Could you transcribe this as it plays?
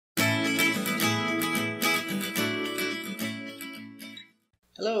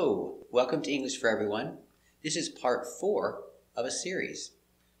Hello, welcome to English for Everyone. This is part 4 of a series.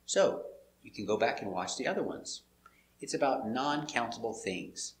 So, you can go back and watch the other ones. It's about non-countable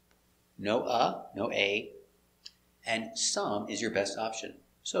things. No no a, and some is your best option.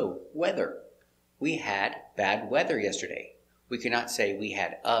 So, weather. We had bad weather yesterday. We cannot say we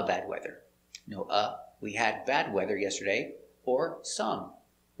had a bad weather. No we had bad weather yesterday, or some.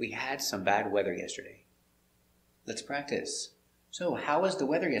 We had some bad weather yesterday. Let's practice. So, how was the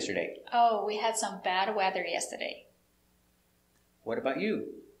weather yesterday? Oh, we had some bad weather yesterday. What about you?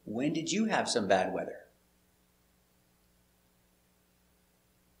 When did you have some bad weather?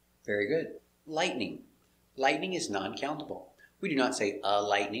 Very good. Lightning. Lightning is non-countable. We do not say a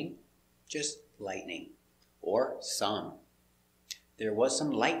lightning, just lightning, or some. There was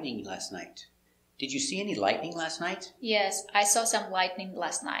some lightning last night. Did you see any lightning last night? Yes, I saw some lightning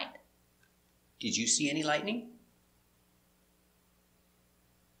last night. Did you see any lightning?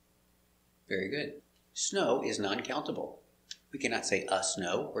 Very good. Snow is non-countable. We cannot say a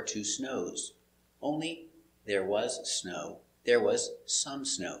snow or two snows. Only there was snow. There was some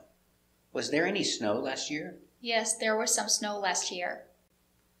snow. Was there any snow last year? Yes, there was some snow last year.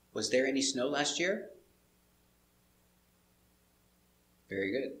 Was there any snow last year?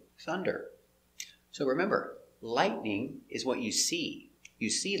 Very good. Thunder. So remember, lightning is what you see. You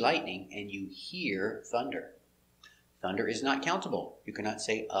see lightning and you hear thunder. Thunder is not countable. You cannot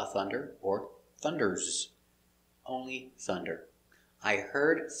say a thunder or thunders. Only thunder. I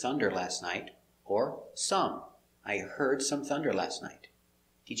heard thunder last night, or some. I heard some thunder last night.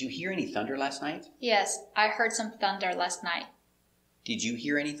 Did you hear any thunder last night? Yes, I heard some thunder last night. Did you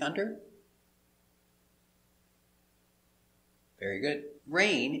hear any thunder? Very good.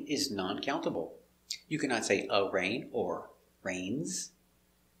 Rain is non-countable. You cannot say a rain or rains.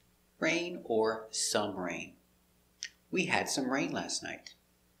 Rain or some rain. We had some rain last night.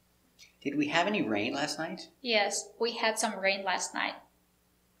 Did we have any rain last night? Yes, we had some rain last night.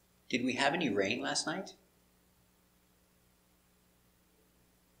 Did we have any rain last night?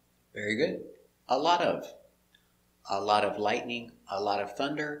 Very good. A lot of. A lot of lightning, a lot of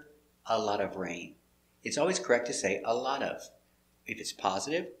thunder, a lot of rain. It's always correct to say a lot of, if it's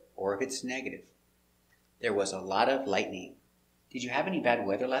positive or if it's negative. There was a lot of lightning. Did you have any bad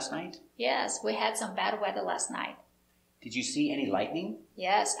weather last night? Yes, we had some bad weather last night. Did you see any lightning?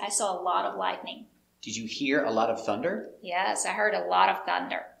 Yes, I saw a lot of lightning. Did you hear a lot of thunder? Yes, I heard a lot of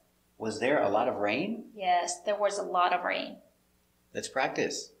thunder. Was there a lot of rain? Yes, there was a lot of rain. Let's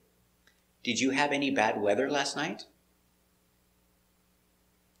practice. Did you have any bad weather last night?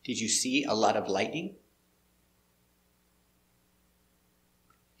 Did you see a lot of lightning?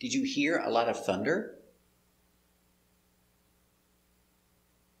 Did you hear a lot of thunder?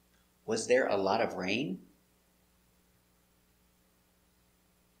 Was there a lot of rain?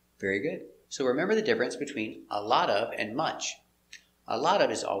 Very good. So remember the difference between a lot of and much. A lot of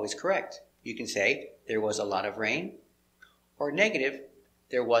is always correct. You can say there was a lot of rain, or negative,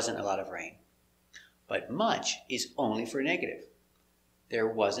 there wasn't a lot of rain. But much is only for negative. There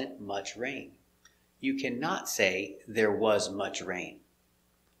wasn't much rain. You cannot say there was much rain.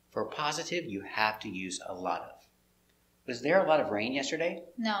 For positive, you have to use a lot of. Was there a lot of rain yesterday?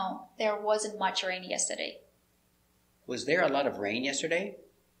 No, there wasn't much rain yesterday. Was there a lot of rain yesterday?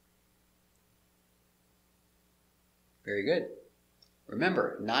 Very good.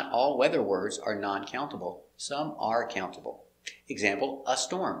 Remember, not all weather words are non-countable. Some are countable. Example, a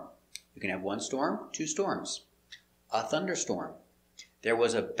storm. You can have one storm, two storms. A thunderstorm. There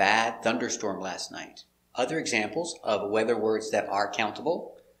was a bad thunderstorm last night. Other examples of weather words that are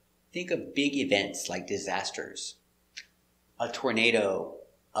countable. Think of big events like disasters. A tornado,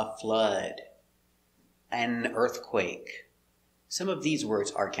 a flood, an earthquake. Some of these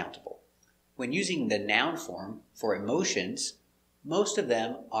words are countable. When using the noun form for emotions, most of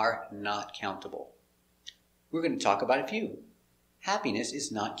them are not countable. We're going to talk about a few. Happiness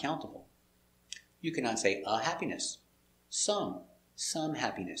is not countable. You cannot say a happiness. Some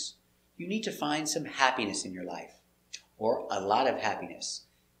happiness. You need to find some happiness in your life. Or a lot of happiness.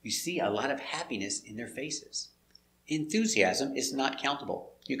 You see a lot of happiness in their faces. Enthusiasm is not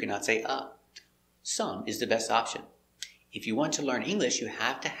countable. You cannot say a. Some is the best option. If you want to learn English, you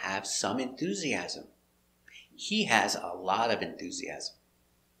have to have some enthusiasm. He has a lot of enthusiasm.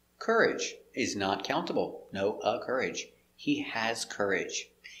 Courage is not countable. No, courage. He has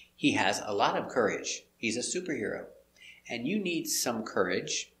courage. He has a lot of courage. He's a superhero. And you need some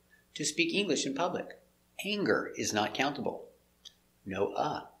courage to speak English in public. Anger is not countable.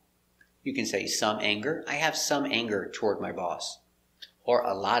 No, You can say some anger. I have some anger toward my boss. Or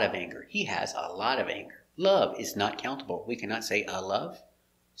a lot of anger. He has a lot of anger. Love is not countable. We cannot say a love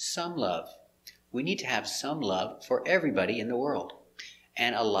Some love. We need to have some love for everybody in the world.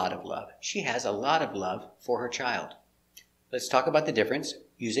 And a lot of love. She has a lot of love for her child. Let's talk about the difference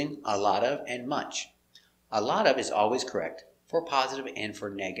using a lot of and much. A lot of is always correct for positive and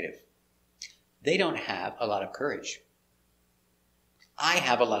for negative. They don't have a lot of courage. I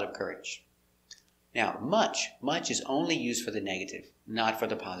have a lot of courage. Now, much is only used for the negative, not for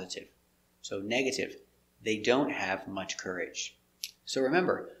the positive. So negative, they don't have much courage. So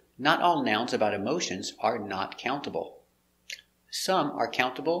remember, not all nouns about emotions are not countable. Some are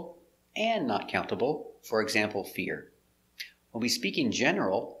countable and not countable. For example, fear. When we speak in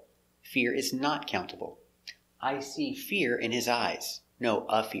general, fear is not countable. I see fear in his eyes. No,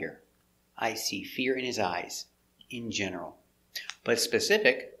 a fear. I see fear in his eyes, in general. But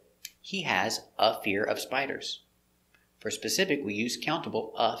specific, he has a fear of spiders. For specific, we use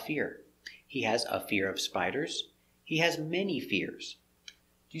countable, a fear. He has a fear of spiders. He has many fears.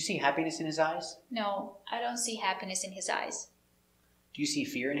 Do you see happiness in his eyes? No, I don't see happiness in his eyes. Do you see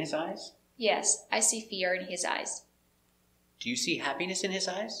fear in his eyes? Yes, I see fear in his eyes. Do you see happiness in his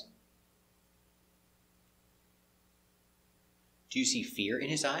eyes? Do you see fear in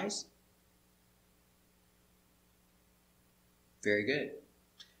his eyes? Very good.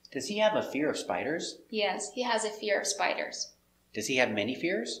 Does he have a fear of spiders? Yes, he has a fear of spiders. Does he have many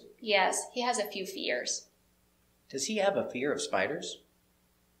fears? Yes, he has a few fears. Does he have a fear of spiders?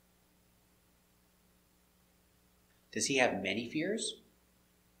 Does he have many fears?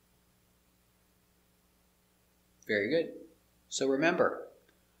 Very good. So remember,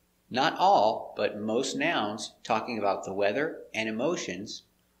 not all, but most nouns talking about the weather and emotions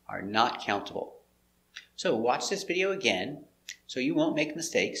are not countable. So watch this video again so you won't make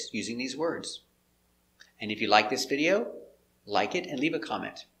mistakes using these words. And if you like this video, like it and leave a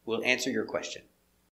comment. We'll answer your question.